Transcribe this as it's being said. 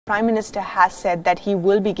Prime Minister has said that he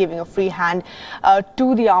will be giving a free hand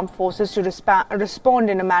to the armed forces to respond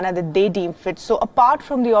in a manner that they deem fit. So apart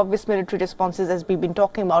from the obvious military responses, as we've been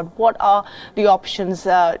talking about, what are the options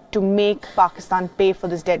to make Pakistan pay for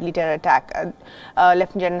this deadly terror attack?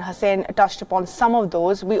 Lieutenant General Hussain touched upon some of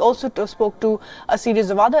those. We also spoke to a series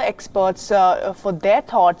of other experts for their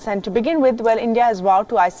thoughts. And to begin with, well, India has vowed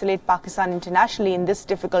to isolate Pakistan internationally in this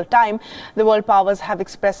difficult time. The world powers have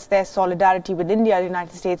expressed their solidarity with India. The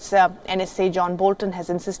United States NSA John Bolton has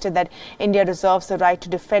insisted that India reserves the right to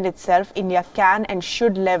defend itself. India can and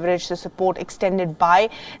should leverage the support extended by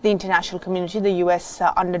the international community. The US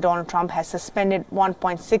under Donald Trump has suspended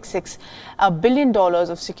 $1.66 billion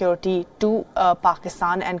of security to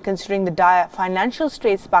Pakistan, and considering the dire financial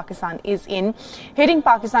straits Pakistan is in, hitting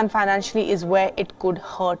Pakistan financially is where it could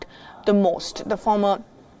hurt the most. The former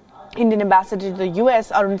Indian ambassador to the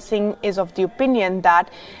US, Arun Singh, is of the opinion that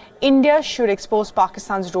India should expose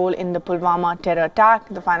Pakistan's role in the Pulwama terror attack.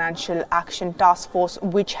 The Financial Action Task Force,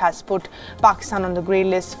 which has put Pakistan on the grey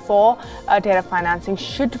list for terror financing,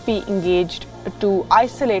 should be engaged to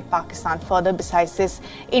isolate Pakistan further. Besides this,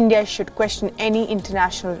 India should question any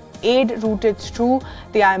international aid routed through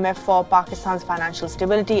the IMF for Pakistan's financial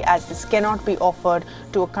stability, as this cannot be offered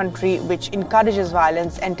to a country which encourages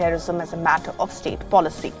violence and terrorism as a matter of state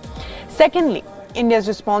policy. Secondly, India's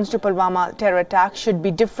response to Pulwama terror attack should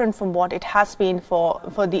be different from what it has been for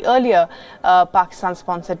the earlier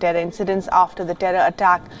Pakistan-sponsored terror incidents. After the terror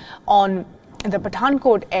attack on the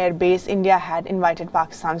Pathankot air base, India had invited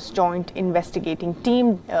Pakistan's joint investigating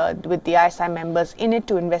team with the ISI members in it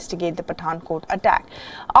to investigate the Pathankot attack.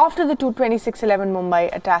 After the 26/11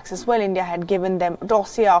 Mumbai attacks as well, India had given them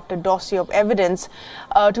dossier after dossier of evidence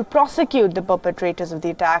to prosecute the perpetrators of the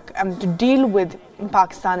attack. To deal with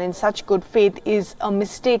Pakistan in such good faith is a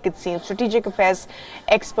mistake, it seems. Strategic affairs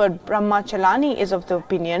expert Brahma Chalani is of the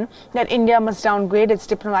opinion that India must downgrade its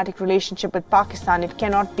diplomatic relationship with Pakistan. It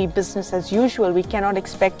cannot be business as usual. We cannot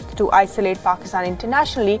expect to isolate Pakistan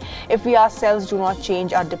internationally if we ourselves do not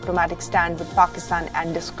change our diplomatic stand with Pakistan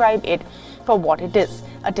and describe it for what it is,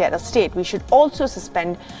 a terror state. We should also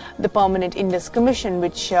suspend the Permanent Indus Commission,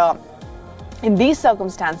 which in these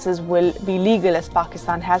circumstances will be legal, as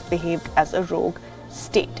Pakistan has behaved as a rogue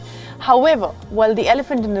state. However, well, the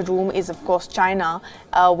elephant in the room is, of course, China,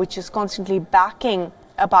 which is constantly backing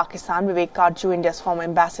Pakistan. Vivek Karju, India's former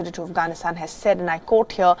ambassador to Afghanistan, has said, and I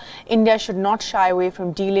quote here, India should not shy away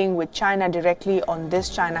from dealing with China directly on this.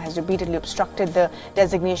 China has repeatedly obstructed the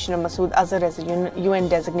designation of Masood Azhar as a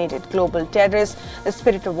UN-designated global terrorist. The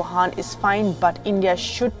spirit of Wuhan is fine, but India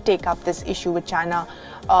should take up this issue with China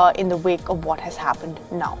in the wake of what has happened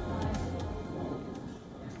now.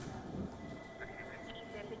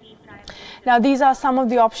 Now, these are some of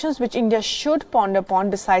the options which India should ponder upon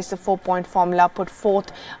besides the 4-point formula put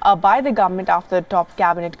forth by the government after the top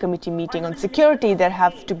cabinet committee meeting on security. There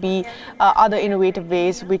have to be other innovative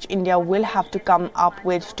ways which India will have to come up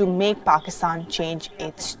with to make Pakistan change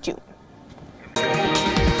its tune.